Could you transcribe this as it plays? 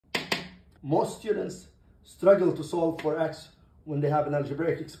Most students struggle to solve for x when they have an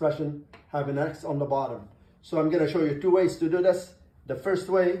algebraic expression having x on the bottom. So I'm going to show you two ways to do this. The first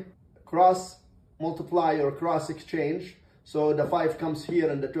way, cross multiply or cross exchange. So the 5 comes here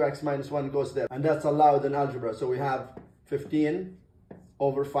and the 2x minus 1 goes there. And that's allowed in algebra. So we have 15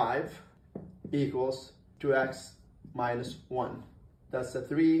 over 5 equals 2x minus 1. That's the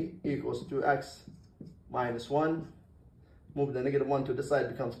 3 equals 2x minus 1. Move the negative 1 to the side,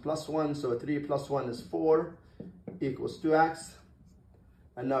 becomes plus 1. So 3 plus 1 is 4 equals 2x.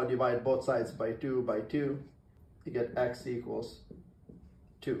 And now divide both sides by 2 by 2. You get x equals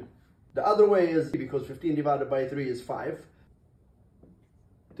 2. The other way is, because 15 divided by 3 is 5,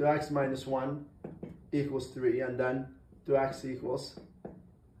 2x minus 1 equals 3, and then 2x equals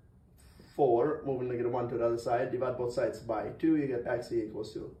 4. Moving negative 1 to the other side, divide both sides by 2, you get x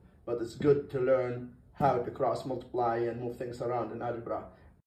equals 2. But it's good to learn how to cross multiply and move things around in algebra.